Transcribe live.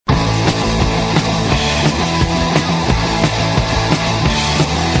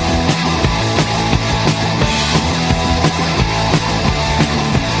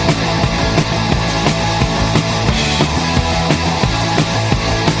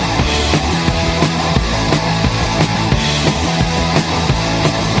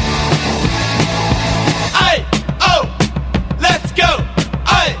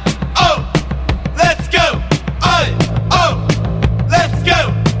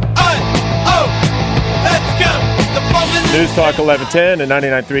News Talk 1110 and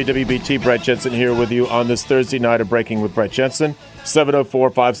 99.3 WBT. Brett Jensen here with you on this Thursday night of Breaking with Brett Jensen.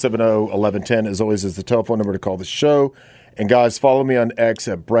 704-570-1110, as always, is the telephone number to call the show. And guys, follow me on X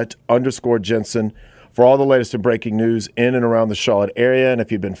at Brett_Jensen for all the latest in breaking news in and around the Charlotte area. And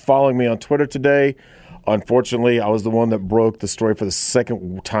if you've been following me on Twitter today, unfortunately, I was the one that broke the story for the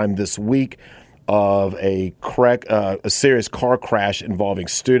second time this week of a serious car crash involving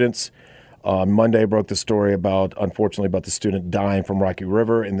students. On Monday, I broke the story unfortunately, about the student dying from Rocky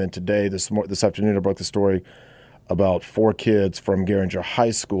River. And then today, this afternoon, I broke the story about 4 kids from Garinger High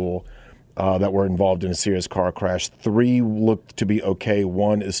School that were involved in a serious car crash. 3 looked to be okay.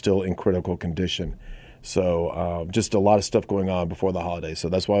 1 is still in critical condition. So just a lot of stuff going on before the holidays. So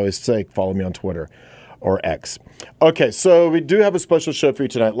that's why I always say, follow me on Twitter or X. Okay, so we do have a special show for you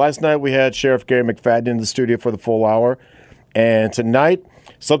tonight. Last night, we had Sheriff Gary McFadden in the studio for the full hour. And tonight,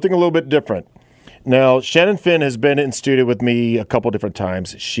 something a little bit different. Now, Shannon Finn has been in studio with me a couple different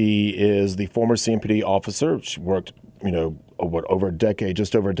times. She is the former CMPD officer. She worked, over a decade,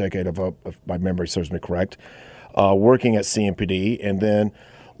 just over a decade, if my memory serves me correct, working at CMPD, and then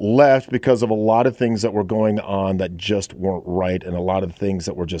left because of a lot of things that were going on that just weren't right, and a lot of things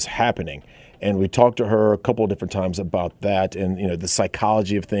that were just happening. And we talked to her a couple of different times about that, and the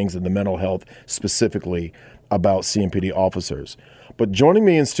psychology of things and the mental health specifically about CMPD officers. But joining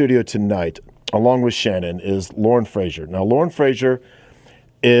me in studio tonight, along with Shannon, is Lauren Frazier. Now, Lauren Frazier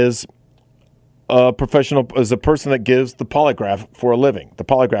is a person that gives the polygraph for a living, the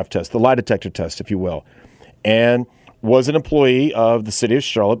polygraph test, the lie detector test, if you will, and was an employee of the city of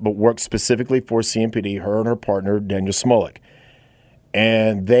Charlotte, but worked specifically for CMPD, her and her partner, Daniel Smolik.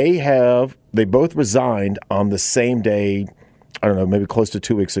 And they both resigned on the same day, I don't know, maybe close to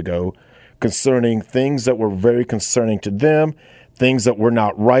 2 weeks ago, concerning things that were very concerning to them, things that were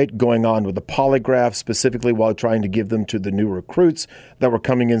not right going on with the polygraph, specifically while trying to give them to the new recruits that were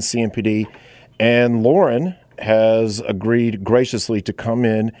coming in CMPD. And Lauren has agreed graciously to come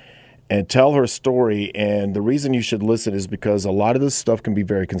in and tell her story. And the reason you should listen is because a lot of this stuff can be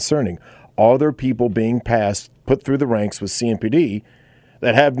very concerning. Are there people being put through the ranks with CMPD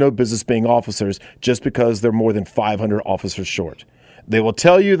that have no business being officers just because they're more than 500 officers short? They will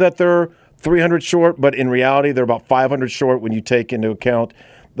tell you that they're 300 short, but in reality, they're about 500 short when you take into account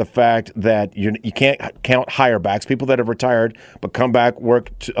the fact that you can't count higher backs, people that have retired but come back, work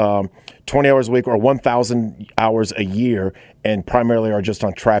 20 hours a week or 1,000 hours a year, and primarily are just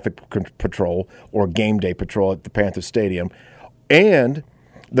on traffic patrol or game day patrol at the Panther Stadium. And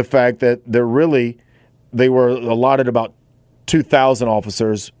the fact that they were allotted about 2,000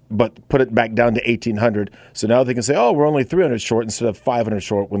 officers, but put it back down to 1,800. So now they can say, oh, we're only 300 short instead of 500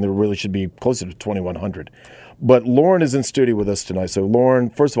 short when they really should be closer to 2,100. But Lauren is in studio with us tonight. So Lauren,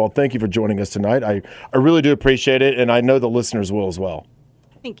 first of all, thank you for joining us tonight. I really do appreciate it, and I know the listeners will as well.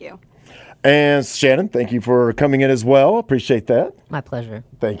 Thank you. And Shannon, thank you for coming in as well. Appreciate that. My pleasure.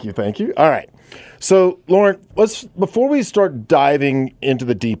 Thank you. All right. So Lauren, before we start diving into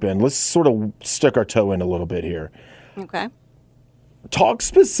the deep end, let's sort of stick our toe in a little bit here. Okay. Talk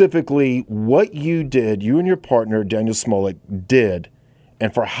specifically what you did, you and your partner, Daniel Smolik, did,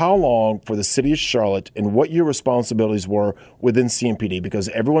 and for how long for the city of Charlotte, and what your responsibilities were within CMPD, because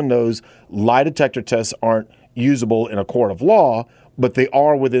everyone knows lie detector tests aren't usable in a court of law, but they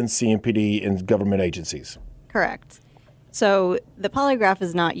are within CMPD and government agencies. Correct. So the polygraph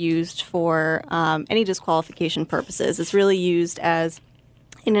is not used for any disqualification purposes. It's really used as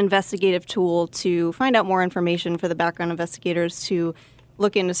an investigative tool to find out more information for the background investigators to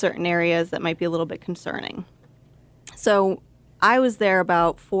look into certain areas that might be a little bit concerning. So I was there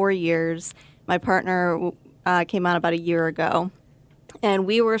about 4 years. My partner came out about a year ago, and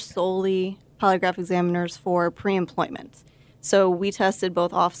we were solely polygraph examiners for pre-employment. So we tested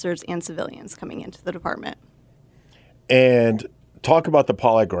both officers and civilians coming into the department. And talk about the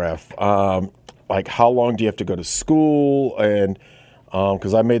polygraph. Like, how long do you have to go to school? And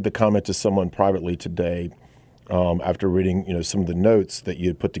because I made the comment to someone privately today after reading, some of the notes that you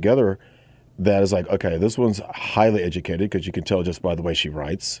had put together, that is like, okay, this one's highly educated, because you can tell just by the way she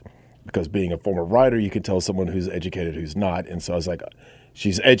writes. Because being a former writer, you can tell someone who's educated who's not. And so I was like,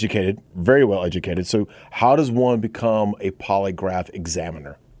 she's educated, very well educated. So how does one become a polygraph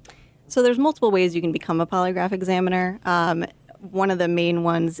examiner? So there's multiple ways you can become a polygraph examiner. One of the main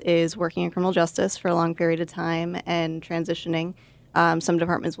ones is working in criminal justice for a long period of time and transitioning. Some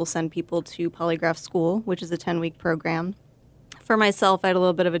departments will send people to polygraph school, which is a 10-week program. For myself, I had a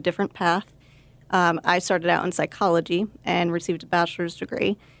little bit of a different path. I started out in psychology and received a bachelor's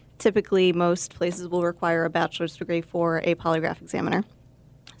degree. Typically, most places will require a bachelor's degree for a polygraph examiner.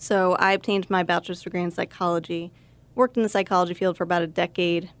 So I obtained my bachelor's degree in psychology, worked in the psychology field for about a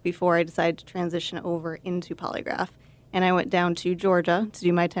decade before I decided to transition over into polygraph. And I went down to Georgia to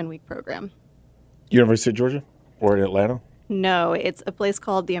do my 10-week program. University of Georgia or in Atlanta? No, it's a place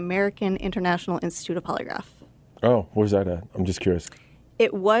called the American International Institute of Polygraph. Oh, where's that at? I'm just curious.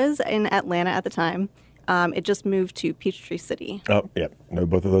 It was in Atlanta at the time. It just moved to Peachtree City. Oh, yeah. Know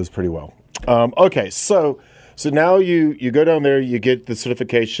both of those pretty well. Okay, so now you go down there, you get the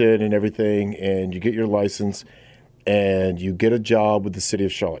certification and everything, and you get your license, and you get a job with the city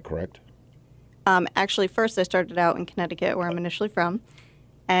of Charlotte, correct? Actually, first I started out in Connecticut, where I'm initially from,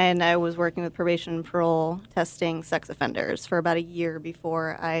 and I was working with probation and parole, testing sex offenders for about a year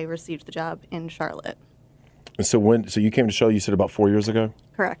before I received the job in Charlotte. And so you came to Charlotte, you said about 4 years ago?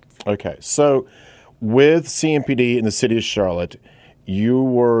 Correct. Okay, so with CMPD in the city of Charlotte, you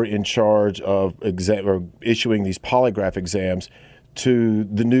were in charge of issuing these polygraph exams to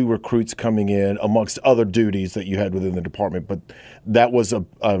the new recruits coming in, amongst other duties that you had within the department. But that was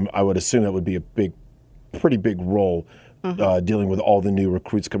I would assume that would be a pretty big role, dealing with all the new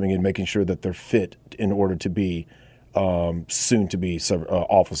recruits coming in, making sure that they're fit in order to be soon to be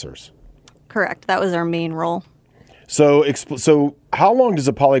officers. Correct. That was our main role. So how long does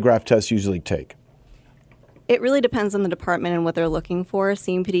a polygraph test usually take? It really depends on the department and what they're looking for.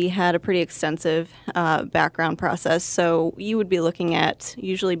 CMPD had a pretty extensive background process, so you would be looking at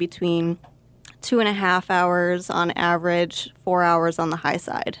usually between 2.5 hours on average, 4 hours on the high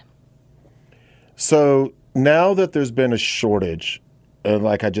side. So now that there's been a shortage,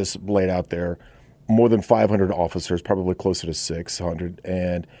 like I just laid out there, more than 500 officers, probably closer to 600,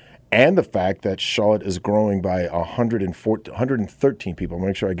 and the fact that Charlotte is growing by 113 people. I'm going to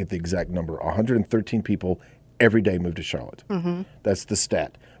make sure I get the exact number. 113 people every day move to Charlotte. Mm-hmm. That's the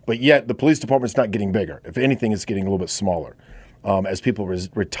stat. But yet the police department's not getting bigger. If anything, it's getting a little bit smaller. As people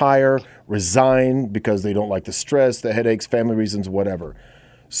retire, resign because they don't like the stress, the headaches, family reasons, whatever.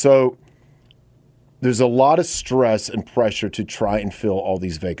 So there's a lot of stress and pressure to try and fill all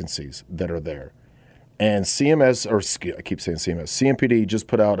these vacancies that are there. And CMPD just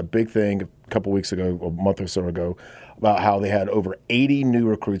put out a big thing a couple weeks ago, a month or so ago, about how they had over 80 new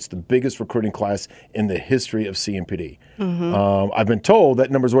recruits, the biggest recruiting class in the history of CMPD. Mm-hmm. I've been told that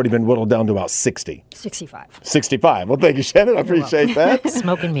number's already been whittled down to about 60. 65. 65. Well, thank you, Shannon. I appreciate that.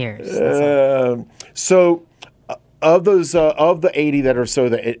 Smoke and mirrors. So of the 80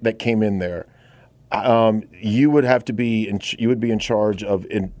 that came in there, you would have to be in charge of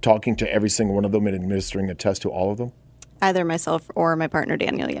talking to every single one of them and administering a test to all of them? Either myself or my partner,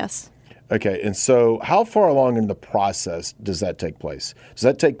 Daniel, yes. Okay, and so how far along in the process does that take place? Does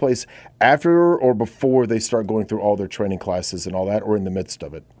that take place after or before they start going through all their training classes and all that, or in the midst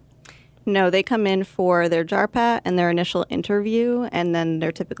of it? No, they come in for their JARPAT and their initial interview, and then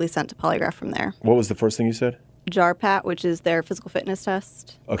they're typically sent to polygraph from there. What was the first thing you said? JARPAT, which is their physical fitness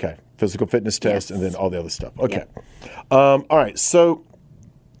test. Okay, physical fitness test, Yes. and then all the other stuff. Okay. Yep. All right, so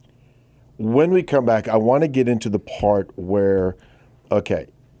when we come back, I want to get into the part where, okay,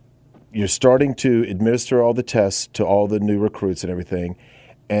 you're starting to administer all the tests to all the new recruits and everything,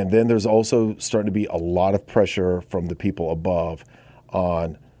 and then there's also starting to be a lot of pressure from the people above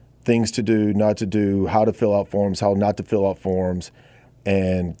on things to do, not to do, how to fill out forms, how not to fill out forms,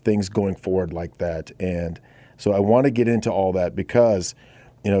 and things going forward like that. And so I want to get into all that because,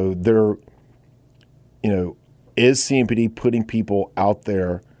 is CMPD putting people out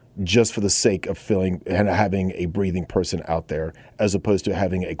there just for the sake of filling and having a breathing person out there as opposed to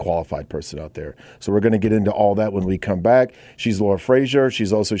having a qualified person out there? So we're going to get into all that when we come back. She's Laura Frazier.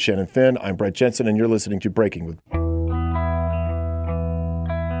 She's also Shannon Finn. I'm Brett Jensen, and you're listening to Breaking with.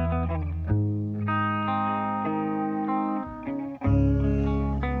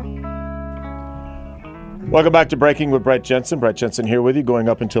 Welcome back to Breaking with Brett Jensen. Brett Jensen here with you, going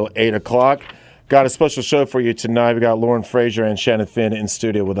up until 8 o'clock. Got a special show for you tonight. We got Lauren Frazier and Shannon Finn in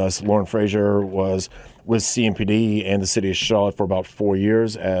studio with us. Lauren Frazier was with CMPD and the city of Charlotte for about 4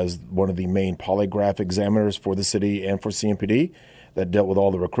 years as one of the main polygraph examiners for the city and for CMPD that dealt with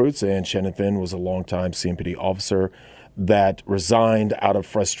all the recruits. And Shannon Finn was a longtime CMPD officer that resigned out of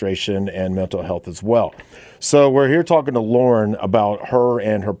frustration and mental health as well. So we're here talking to Lauren about her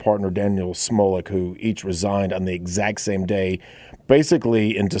and her partner, Daniel Smolik, who each resigned on the exact same day,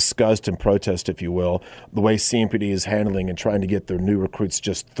 basically in disgust and protest, if you will, the way CMPD is handling and trying to get their new recruits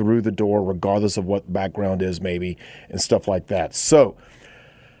just through the door, regardless of what background is maybe, and stuff like that. So,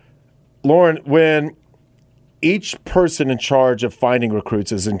 Lauren, when each person in charge of finding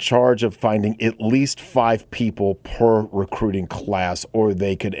recruits is in charge of finding at least 5 people per recruiting class, or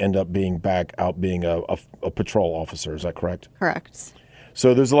they could end up being back out being a patrol officer. Is that correct? Correct.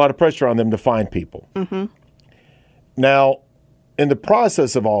 So there's a lot of pressure on them to find people. Mm-hmm. Now, in the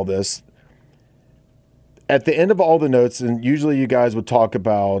process of all this, at the end of all the notes, and usually you guys would talk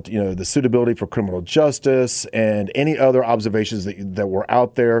about, the suitability for criminal justice and any other observations that were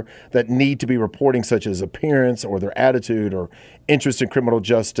out there that need to be reporting, such as appearance or their attitude or interest in criminal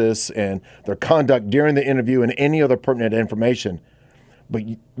justice and their conduct during the interview and any other pertinent information.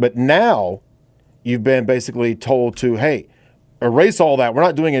 But now you've been basically told to, hey, erase all that. We're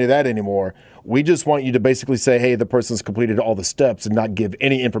not doing any of that anymore. We just want you to basically say, hey, the person's completed all the steps and not give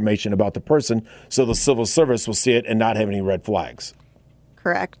any information about the person so the civil service will see it and not have any red flags.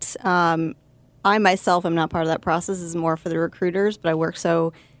 Correct. I myself am not part of that process. It's more for the recruiters, but I work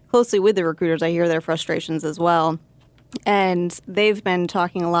so closely with the recruiters. I hear their frustrations as well. And they've been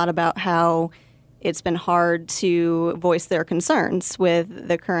talking a lot about how it's been hard to voice their concerns with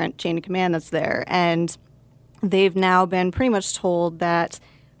the current chain of command that's there. And they've now been pretty much told that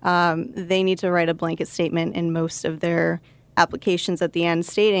they need to write a blanket statement in most of their applications at the end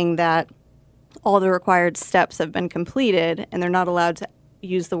stating that all the required steps have been completed and they're not allowed to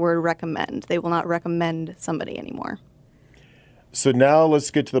use the word recommend. They will not recommend somebody anymore. So now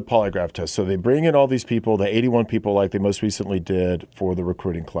let's get to the polygraph test. So they bring in all these people, the 81 people like they most recently did for the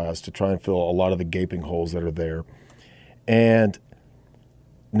recruiting class to try and fill a lot of the gaping holes that are there. And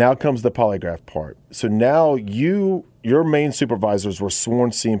now comes the polygraph part. So now your main supervisors were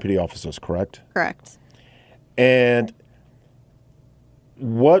sworn CMPD officers, correct? Correct. And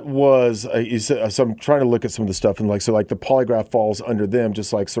what was, so I'm trying to look at some of the stuff, and the polygraph falls under them,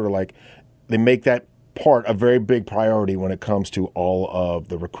 just they make that part a very big priority when it comes to all of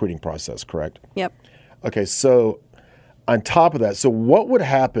the recruiting process, correct? Yep. Okay, so on top of that, so what would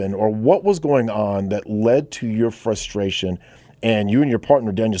happen or what was going on that led to your frustration and you and your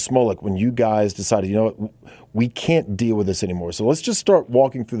partner, Daniel Smolik, when you guys decided, we can't deal with this anymore? So let's just start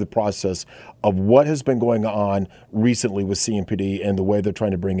walking through the process of what has been going on recently with CMPD and the way they're trying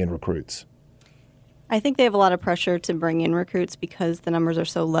to bring in recruits. I think they have a lot of pressure to bring in recruits because the numbers are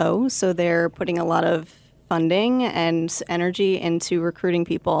so low. So they're putting a lot of funding and energy into recruiting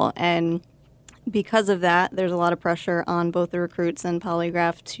people. And because of that, there's a lot of pressure on both the recruits and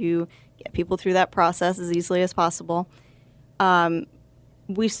polygraph to get people through that process as easily as possible.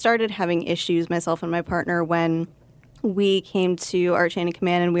 We started having issues, myself and my partner, when we came to our chain of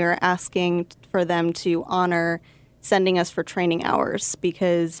command and we were asking for them to honor sending us for training hours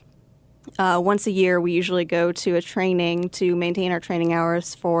because once a year we usually go to a training to maintain our training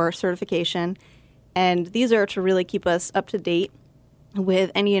hours for certification. And these are to really keep us up to date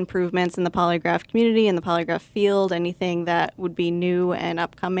with any improvements in the polygraph community and the polygraph field, anything that would be new and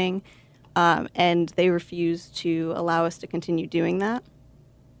upcoming. And they refused to allow us to continue doing that.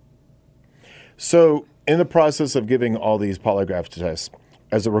 So in the process of giving all these polygraph tests,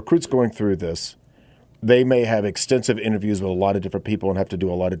 as a recruit's going through this, they may have extensive interviews with a lot of different people and have to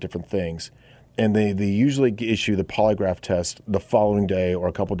do a lot of different things. And they usually issue the polygraph test the following day or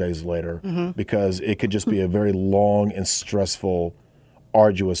a couple days later because it could just be a very long and stressful,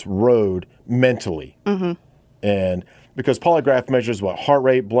 arduous road mentally. And because polygraph measures what? Heart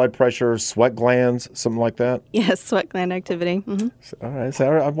rate, blood pressure, sweat glands, something like that? Yes, sweat gland activity. So, all right. So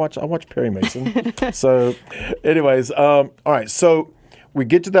I watch Perry Mason. So anyways, all right. So we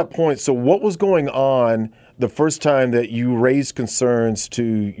get to that point. So what was going on the first time that you raised concerns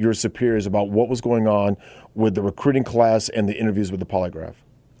to your superiors about what was going on with the recruiting class and the interviews with the polygraph?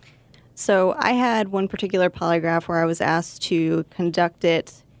 So I had one particular polygraph where I was asked to conduct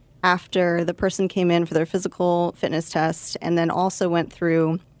it after the person came in for their physical fitness test and then also went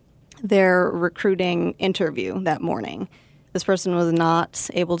through their recruiting interview that morning. This person was not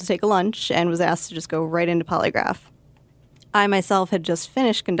able to take a lunch and was asked to just go right into polygraph. I myself had just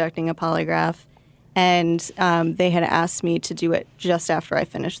finished conducting a polygraph, and they had asked me to do it just after I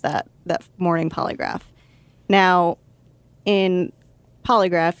finished that morning polygraph. Now, in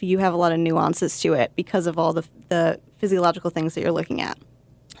polygraph, you have a lot of nuances to it because of all the physiological things that you're looking at.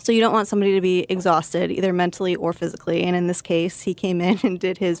 So you don't want somebody to be exhausted, either mentally or physically. And in this case, he came in and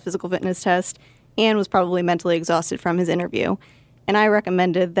did his physical fitness test and was probably mentally exhausted from his interview. And I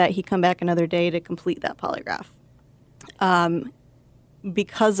recommended that he come back another day to complete that polygraph.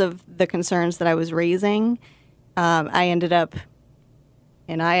 Because of the concerns that I was raising, I ended up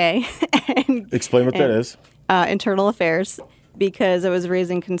in IA. Explain what that is. Internal Affairs, because I was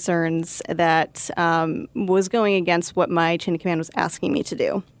raising concerns that was going against what my chain of command was asking me to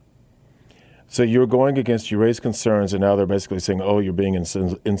do. So you raised concerns, and now they're basically saying, oh, you're being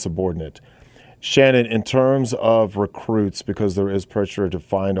insubordinate. Shannon, in terms of recruits, because there is pressure to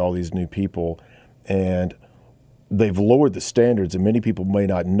find all these new people, and they've lowered the standards, and many people may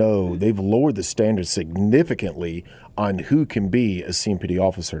not know, they've lowered the standards significantly on who can be a CMPD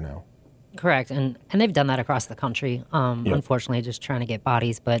officer now. Correct, and they've done that across the country. Unfortunately, just trying to get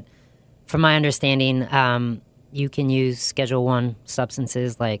bodies. But from my understanding, you can use Schedule I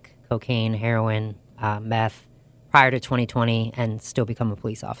substances like cocaine, heroin, meth prior to 2020 and still become a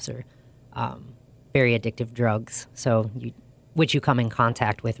police officer. Very addictive drugs, which you come in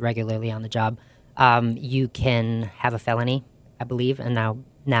contact with regularly on the job. You can have a felony, I believe, and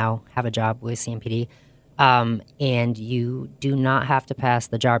now have a job with CMPD. And you do not have to pass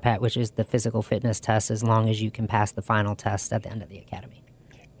the JARPAT, which is the physical fitness test, as long as you can pass the final test at the end of the academy.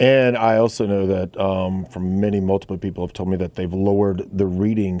 And I also know that from multiple people have told me that they've lowered the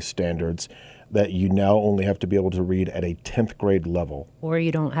reading standards, that you now only have to be able to read at a 10th grade level. Or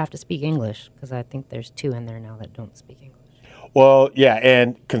you don't have to speak English, because I think there's 2 in there now that don't speak English. Well, yeah,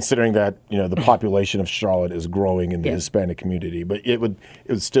 and considering that the population of Charlotte is growing in the Hispanic community, but it would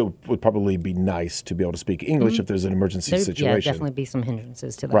probably be nice to be able to speak English if there's an emergency situation. Yeah, definitely be some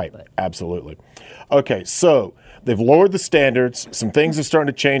hindrances to that. Right, absolutely. Okay, so they've lowered the standards. Some things are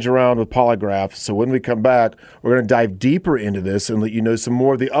starting to change around with polygraph. So when we come back, we're going to dive deeper into this and let you know some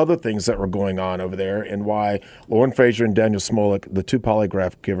more of the other things that were going on over there and why Lauren Frazier and Daniel Smolik, the 2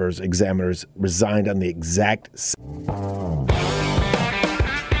 polygraph examiners, resigned on the exact same.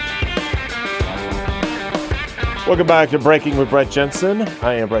 Welcome back to Breaking with Brett Jensen.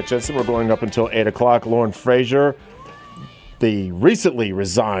 I am Brett Jensen. We're going up until 8 o'clock. Lauren Frazier, the recently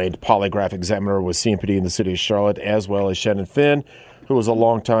resigned polygraph examiner with CMPD in the city of Charlotte, as well as Shannon Finn, who was a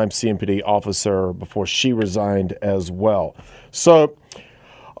longtime CMPD officer before she resigned as well. So,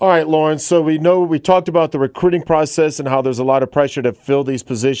 all right, Lauren, so we talked about the recruiting process and how there's a lot of pressure to fill these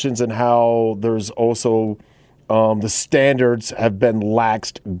positions and how there's also the standards have been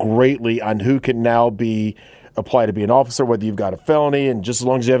laxed greatly on who can now apply to be an officer, whether you've got a felony, and just as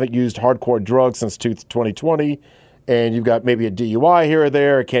long as you haven't used hardcore drugs since 2020, and you've got maybe a DUI here or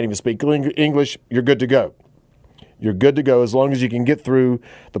there, can't even speak English, you're good to go. You're good to go as long as you can get through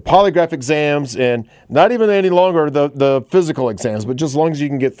the polygraph exams and not even any longer the physical exams, but just as long as you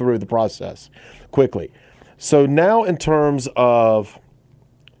can get through the process quickly. So now in terms of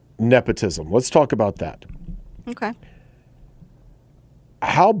nepotism, let's talk about that. Okay.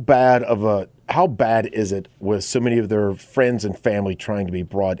 How bad is it with so many of their friends and family trying to be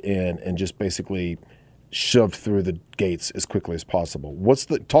brought in and just basically shoved through the gates as quickly as possible?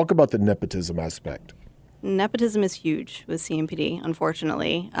 Talk about the nepotism aspect. Nepotism is huge with CMPD,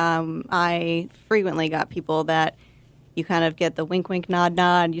 unfortunately. I frequently got people that you kind of get the wink, wink, nod,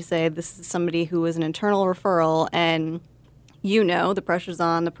 nod. You say this is somebody who is an internal referral, and the pressure's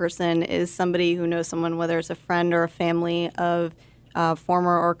on. The person is somebody who knows someone, whether it's a friend or a family of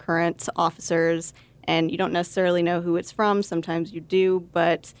former or current officers, and you don't necessarily know who it's from. Sometimes you do,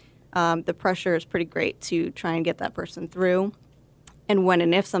 but the pressure is pretty great to try and get that person through. And when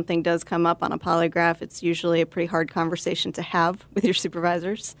and if something does come up on a polygraph, it's usually a pretty hard conversation to have with your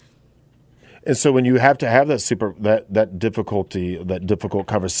supervisors. And so when you have to have that difficult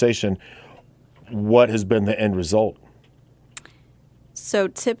conversation, what has been the end result? So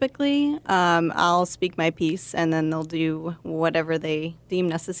typically, I'll speak my piece, and then they'll do whatever they deem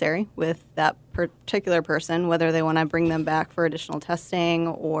necessary with that particular person, whether they want to bring them back for additional testing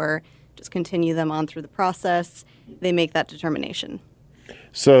or just continue them on through the process. They make that determination.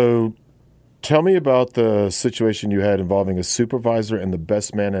 So tell me about the situation you had involving a supervisor and the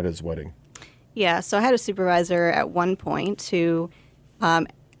best man at his wedding. Yeah, so I had a supervisor at one point who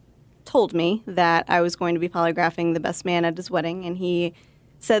told me that I was going to be polygraphing the best man at his wedding, and he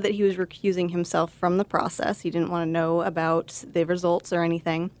said that he was recusing himself from the process. He didn't want to know about the results or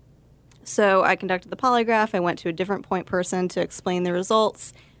anything. So I conducted the polygraph. I went to a different point person to explain the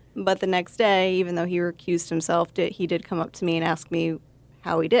results, but the next day, even though he recused himself, he did come up to me and ask me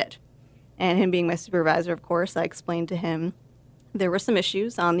how he did. And him being my supervisor, of course, I explained to him there were some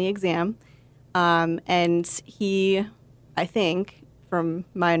issues on the exam, and he, I think, from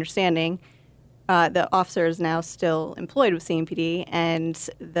my understanding, the officer is now still employed with CMPD, and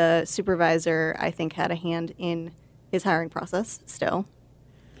the supervisor, I think, had a hand in his hiring process still.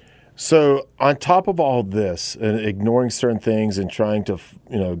 So on top of all this, and ignoring certain things and trying to,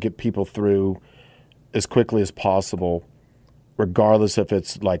 get people through as quickly as possible, regardless if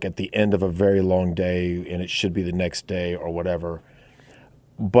it's like at the end of a very long day and it should be the next day or whatever.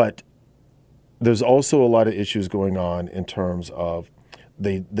 But there's also a lot of issues going on in terms of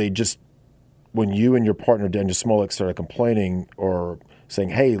they just, when you and your partner, Daniel Smolik, started complaining or saying,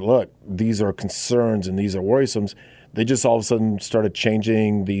 hey, look, these are concerns and these are worrisomes, they just all of a sudden started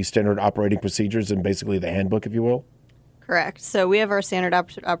changing the standard operating procedures and basically the handbook, if you will? Correct. So we have our standard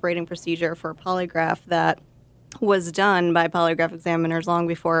operating procedure for polygraph that was done by polygraph examiners long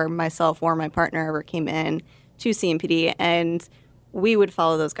before myself or my partner ever came in to CMPD, and we would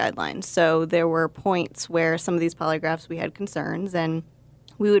follow those guidelines. So there were points where some of these polygraphs we had concerns, and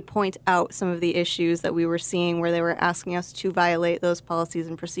we would point out some of the issues that we were seeing where they were asking us to violate those policies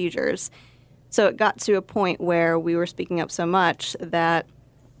and procedures. So it got to a point where we were speaking up so much that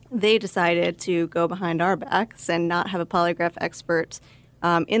they decided to go behind our backs and not have a polygraph expert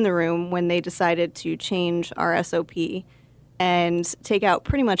in the room when they decided to change our SOP and take out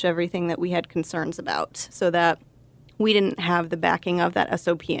pretty much everything that we had concerns about so that we didn't have the backing of that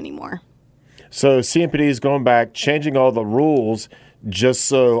SOP anymore. So CMPD is going back, changing all the rules,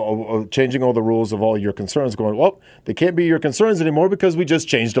 changing all the rules of all your concerns, going, well, they can't be your concerns anymore because we just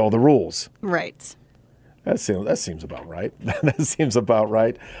changed all the rules. Right. That seems about right. That seems about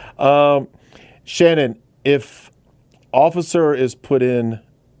right. Shannon, if officer is put in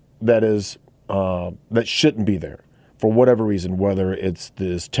that shouldn't be there for whatever reason, whether it's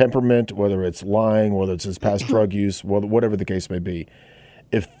this temperament, whether it's lying, whether it's his past drug use, whatever the case may be,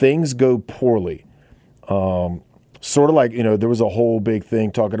 if things go poorly, sort of like, there was a whole big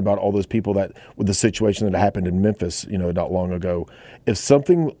thing talking about all those people with the situation that happened in Memphis, not long ago. If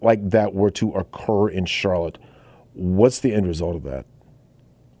something like that were to occur in Charlotte, what's the end result of that?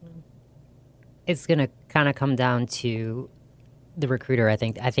 It's going to kind of come down to the recruiter, I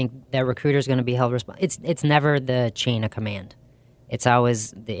think. I think that recruiter is going to be held responsible. It's never the chain of command. It's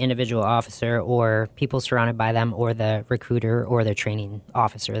always the individual officer or people surrounded by them or the recruiter or the training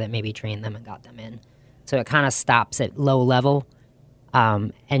officer that maybe trained them and got them in. So it kind of stops at low level.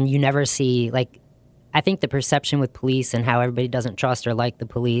 And you never see, I think the perception with police and how everybody doesn't trust or like the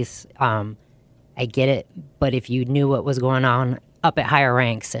police, I get it. But if you knew what was going on up at higher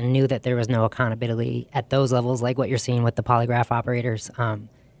ranks and knew that there was no accountability at those levels, like what you're seeing with the polygraph operators,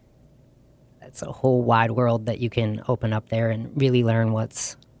 it's a whole wide world that you can open up there and really learn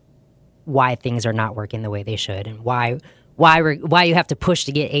why things are not working the way they should and why you have to push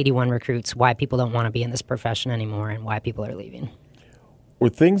to get 81 recruits, why people don't want to be in this profession anymore, and why people are leaving. Were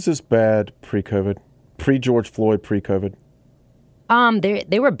things this bad pre-COVID? Pre-George Floyd, pre-COVID?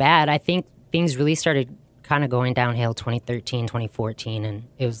 They were bad. I think things really started kind of going downhill 2013, 2014, and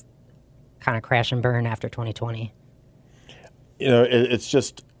it was kind of crash and burn after 2020. It's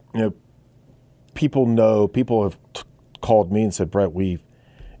just, people have called me and said, Brett, we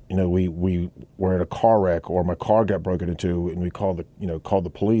were in a car wreck, or my car got broken into, and we called the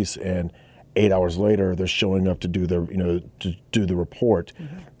police, and 8 hours later they're showing up to do the report.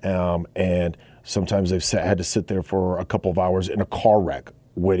 Mm-hmm. And sometimes they've had to sit there for a couple of hours in a car wreck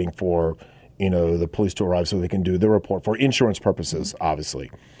waiting for the police to arrive so they can do the report for insurance purposes, obviously.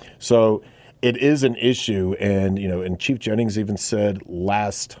 So it is an issue, and Chief Jennings even said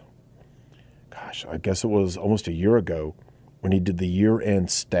I guess it was almost a year ago, when he did the year-end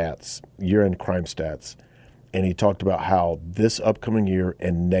crime stats, and he talked about how this upcoming year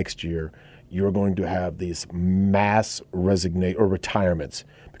and next year, you're going to have these mass retirements,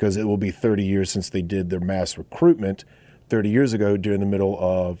 because it will be 30 years since they did their mass recruitment 30 years ago during the middle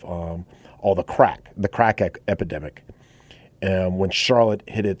of all the crack epidemic. And when Charlotte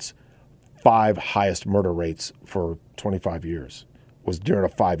hit its 5 highest murder rates for 25 years, was during a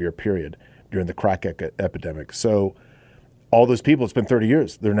 5-year period during the crack epidemic. So all those people, it's been 30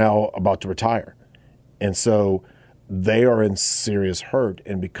 years, they're now about to retire. And so they are in serious hurt.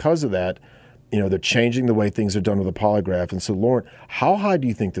 And because of that, they're changing the way things are done with the polygraph. And so, Lauren, how high do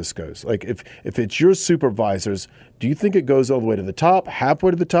you think this goes? Like, if it's your supervisors, do you think it goes all the way to the top,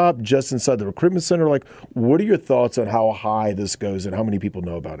 halfway to the top, just inside the recruitment center? Like, what are your thoughts on how high this goes and how many people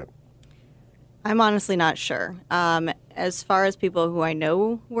know about it? I'm honestly not sure. As far as people who I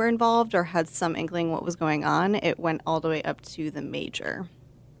know were involved or had some inkling what was going on, it went all the way up to the major.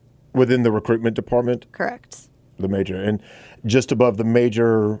 Within the recruitment department? Correct. The major. And just above the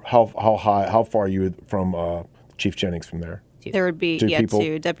major, how far are you from Chief Jennings from there? There would be,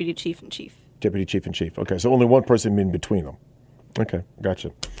 two, Deputy Chief and Chief. Deputy Chief and Chief. Okay, so only one person in between them. Okay,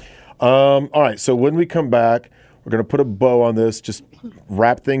 gotcha. All right, so when we come back, we're going to put a bow on this, just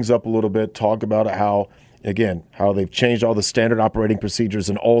wrap things up a little bit, talk about how they've changed all the standard operating procedures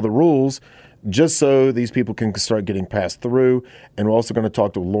and all the rules just so these people can start getting passed through. And we're also going to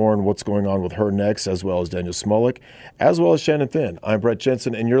talk to Lauren, what's going on with her next, as well as Daniel Smolik, as well as Shannon Finn. I'm Brett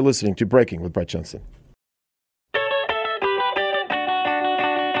Jensen, and you're listening to Breaking with Brett Jensen.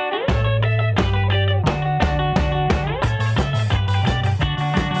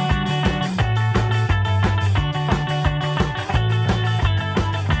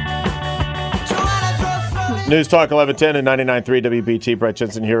 News Talk 1110 and 99.3 WBT. Brett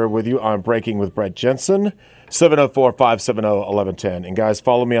Jensen here with you on Breaking with Brett Jensen, 704-570-1110. And guys,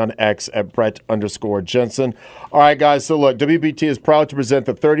 follow me on X at Brett_Jensen. All right, guys, so look, WBT is proud to present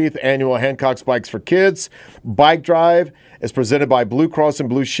the 30th annual Hancock's Bikes for Kids Bike Drive. It's presented by Blue Cross and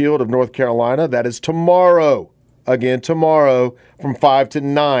Blue Shield of North Carolina. That is tomorrow. Again, tomorrow from 5 to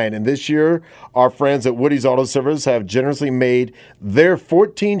 9. And this year, our friends at Woody's Auto Service have generously made their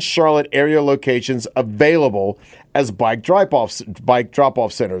 14 Charlotte area locations available as bike drop-off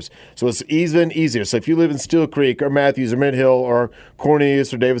centers. So it's even easier. So if you live in Steel Creek or Matthews or Mid-Hill or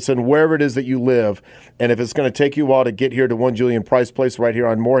Cornelius or Davidson, wherever it is that you live, and if it's going to take you a while to get here to 1 Julian Price Place right here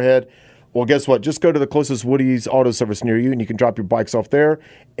on Moorhead, well, guess what? Just go to the closest Woody's Auto Service near you, and you can drop your bikes off there,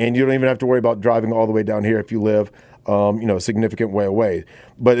 and you don't even have to worry about driving all the way down here if you live, a significant way away.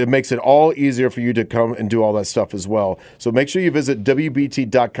 But it makes it all easier for you to come and do all that stuff as well. So make sure you visit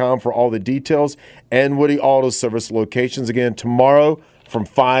WBT.com for all the details and Woody Auto Service locations again tomorrow from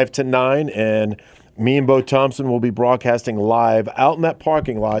 5 to 9, and me and Bo Thompson will be broadcasting live out in that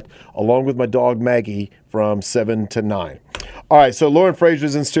parking lot along with my dog Maggie from 7 to 9. All right, so Lauren Fraser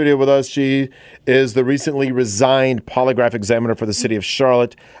is in studio with us. She is the recently resigned polygraph examiner for the city of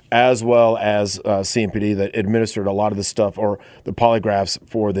Charlotte, as well as CMPD that administered a lot of the stuff or the polygraphs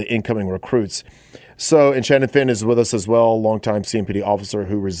for the incoming recruits. So, and Shannon Finn is with us as well, longtime CMPD officer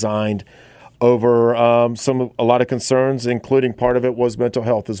who resigned over a lot of concerns, including part of it was mental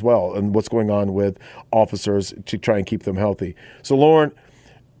health as well, and what's going on with officers to try and keep them healthy. So, Lauren,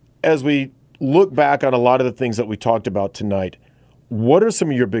 as we look back on a lot of the things that we talked about tonight, what are some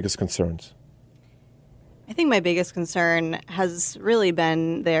of your biggest concerns? I think my biggest concern has really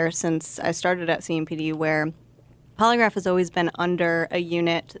been there since I started at CMPD, where polygraph has always been under a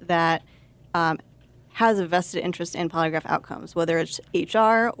unit that has a vested interest in polygraph outcomes, whether it's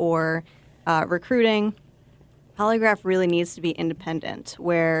HR or recruiting. Polygraph really needs to be independent,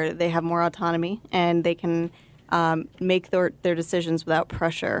 where they have more autonomy and they can make their decisions without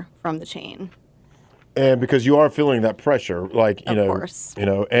pressure from the chain. And because you are feeling that pressure, like, Of course.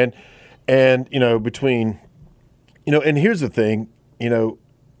 and between, and here's the thing, and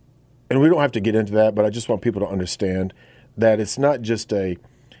we don't have to get into that, but I just want people to understand that it's not just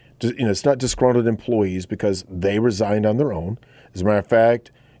it's not disgruntled employees because they resigned on their own. As a matter of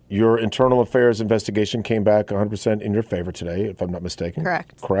fact, your internal affairs investigation came back 100% in your favor today, if I'm not mistaken.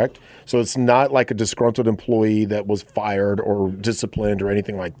 Correct. So it's not like a disgruntled employee that was fired or disciplined or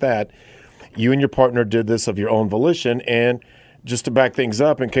anything like that. You and your partner did this of your own volition. And just to back things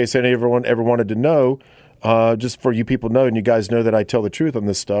up, in case anyone ever wanted to know, just for you people to know, and you guys know that I tell the truth on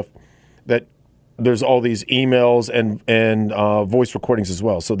this stuff, that there's all these emails and voice recordings as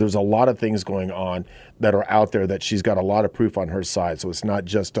well. So there's a lot of things going on that are out there that she's got a lot of proof on her side. So it's not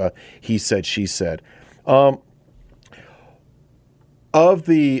just he said, she said. Of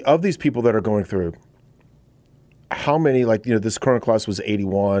these people that are going through, how many, this current class was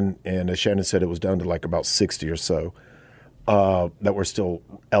 81, and as Shannon said, it was down to about 60 or so that were still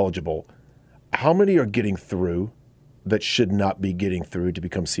eligible. How many are getting through that should not be getting through to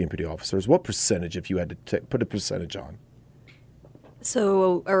become CMPD officers? What percentage, if you had to put a percentage on?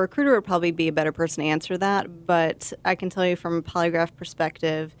 So a recruiter would probably be a better person to answer that, but I can tell you from a polygraph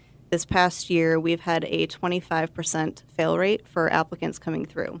perspective, this past year we've had a 25% fail rate for applicants coming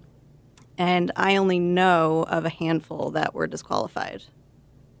through. And I only know of a handful that were disqualified.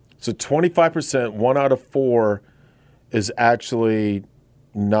 So 25%, 1 out of 4 is actually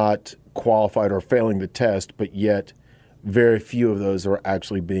not qualified or failing the test, but yet very few of those are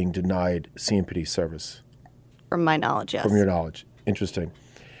actually being denied CMPD service. From my knowledge, yes. From your knowledge. Interesting.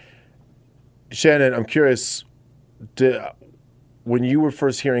 Shannon, I'm curious, when you were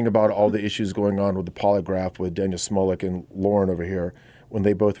first hearing about all the issues going on with the polygraph with Daniel Smolik and Lauren over here, when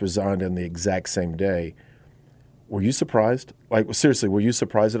they both resigned on the exact same day, were you surprised? Seriously, were you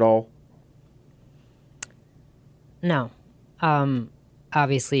surprised at all? No.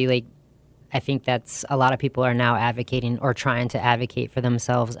 Obviously, I think that's a lot of people are now advocating or trying to advocate for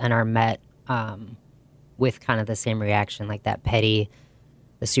themselves and are met with kind of the same reaction, like that petty,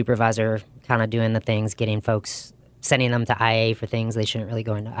 the supervisor kind of doing the things, getting folks, sending them to IA for things they shouldn't really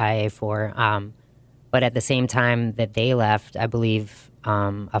go into IA for. But at the same time that they left, I believe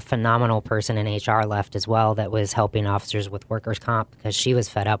a phenomenal person in HR left as well that was helping officers with workers' comp because she was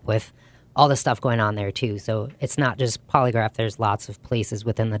fed up with all the stuff going on there too. So it's not just polygraph. There's lots of places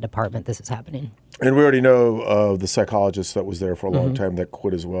within the department this is happening. And we already know the psychologist that was there for a long time that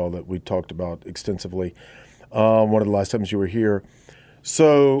quit as well, that we talked about extensively one of the last times you were here.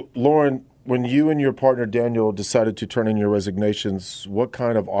 So, Lauren, when you and your partner Daniel decided to turn in your resignations, what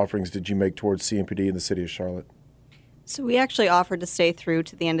kind of offerings did you make towards CMPD in the city of Charlotte? So we actually offered to stay through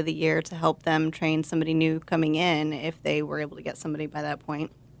to the end of the year to help them train somebody new coming in if they were able to get somebody by that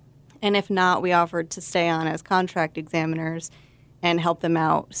point. And if not, we offered to stay on as contract examiners and help them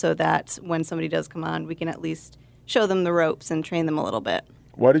out so that when somebody does come on, we can at least show them the ropes and train them a little bit.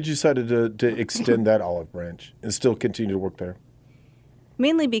 Why did you decide to extend that olive branch and still continue to work there?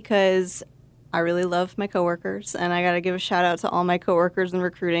 Mainly because I really love my coworkers, and I got to give a shout out to all my coworkers in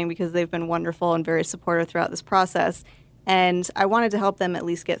recruiting because they've been wonderful and very supportive throughout this process. And I wanted to help them at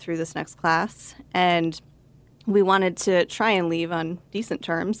least get through this next class. And we wanted to try and leave on decent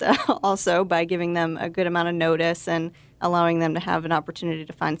terms also by giving them a good amount of notice and allowing them to have an opportunity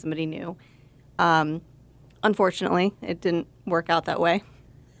to find somebody new. Unfortunately, it didn't work out that way.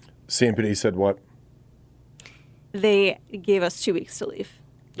 CMPD said what? They gave us 2 weeks to leave.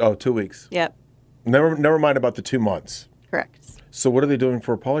 Oh, 2 weeks. Yep. Never mind about the 2 months. Correct. So what are they doing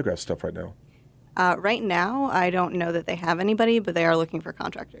for polygraph stuff right now? Right now, I don't know that they have anybody, but they are looking for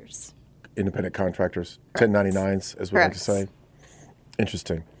contractors. Independent contractors, Correct. 1099s, as we like to say. Correct.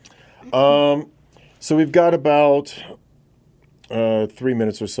 Interesting. So we've got about 3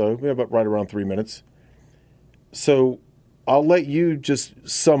 minutes or so. We have about right around 3 minutes. So I'll let you just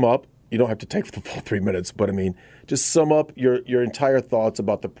sum up. You don't have to take the full 3 minutes, but I mean, just sum up your entire thoughts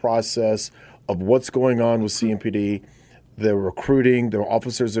about the process of what's going on with CMPD, the recruiting, the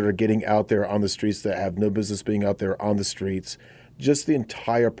officers that are getting out there on the streets that have no business being out there on the streets, just the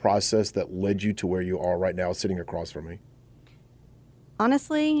entire process that led you to where you are right now sitting across from me.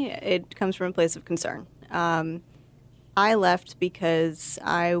 Honestly, it comes from a place of concern. I left because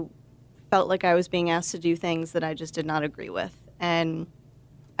I felt like I was being asked to do things that I just did not agree with. And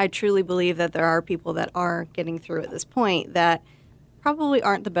I truly believe that there are people that are getting through at this point that probably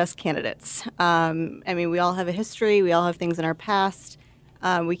aren't the best candidates. I mean, we all have a history. We all have things in our past.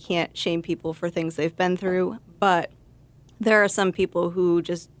 We can't shame people for things they've been through. But there are some people who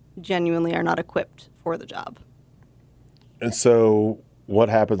just genuinely are not equipped for the job. And so what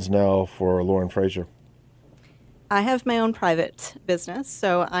happens now for Lauren Frazier? I have my own private business,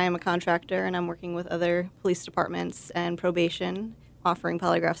 so I am a contractor, and I'm working with other police departments and probation, offering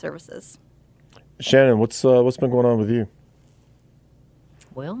polygraph services. Shannon, what's been going on with you?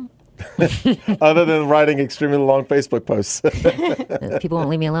 Well, Other than writing extremely long Facebook posts. people won't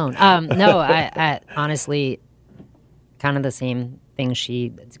leave me alone. No, I honestly, kind of the same thing.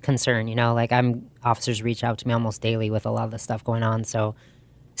 Concern, like officers reach out to me almost daily with a lot of the stuff going on. So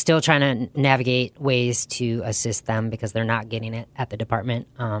still trying to navigate ways to assist them because they're not getting it at the department,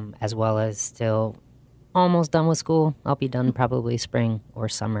 as well as still almost done with school. I'll be done probably spring or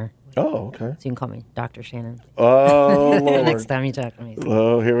summer. Oh, okay. So you can call me Dr. Shannon. Oh, Lord. Next time you talk to me.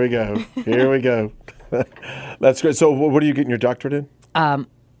 Oh, here we go. Here we go. That's great. So what are you getting your doctorate in?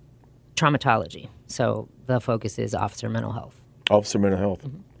 Traumatology. So the focus is officer mental health. Officer mental health.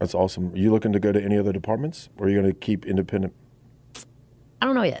 Mm-hmm. That's awesome. Are you looking to go to any other departments, or are you going to keep independent? I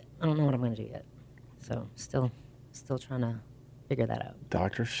don't know yet. I don't know what I'm going to do yet. So still trying to figure that out.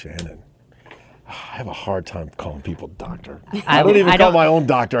 Dr. Shannon. I have a hard time calling people doctor. I don't even call my own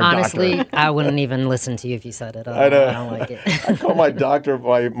doctor a honestly, doctor. I wouldn't even listen to you if you said it. I know. I don't like it. I call my doctor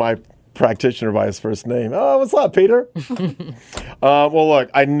my practitioner by his first name. Oh, what's up, Peter? Well, look,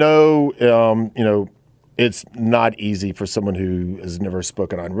 I know, it's not easy for someone who has never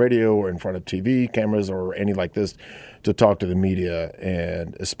spoken on radio or in front of TV cameras or any like this to talk to the media,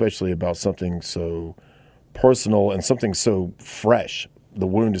 and especially about something so personal and something so fresh. The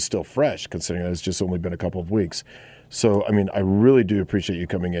wound is still fresh, considering that it's just only been a couple of weeks. So, I mean, I really do appreciate you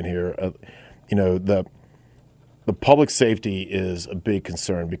coming in here. The public safety is a big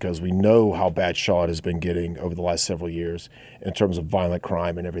concern because we know how bad Charlotte has been getting over the last several years in terms of violent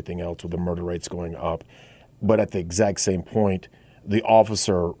crime and everything else, with the murder rates going up. But at the exact same point, the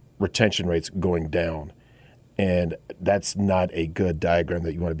officer retention rates going down. And that's not a good diagram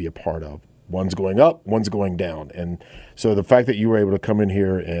that you want to be a part of. One's going up, one's going down. And so the fact that you were able to come in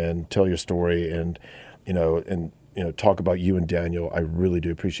here and tell your story and talk about you and Daniel, I really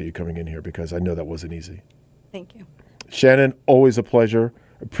do appreciate you coming in here because I know that wasn't easy. Thank you. Shannon, always a pleasure.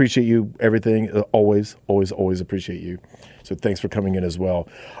 Appreciate you, everything. Always, always, always appreciate you. So thanks for coming in as well.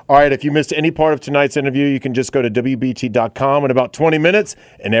 All right, if you missed any part of tonight's interview, you can just go to WBT.com in about 20 minutes,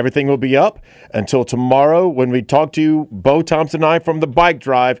 and everything will be up until tomorrow when we talk to you, Bo Thompson and I, from the Bike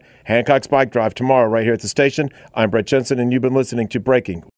Drive, Hancock's Bike Drive, tomorrow right here at the station. I'm Brett Jensen, and you've been listening to Breaking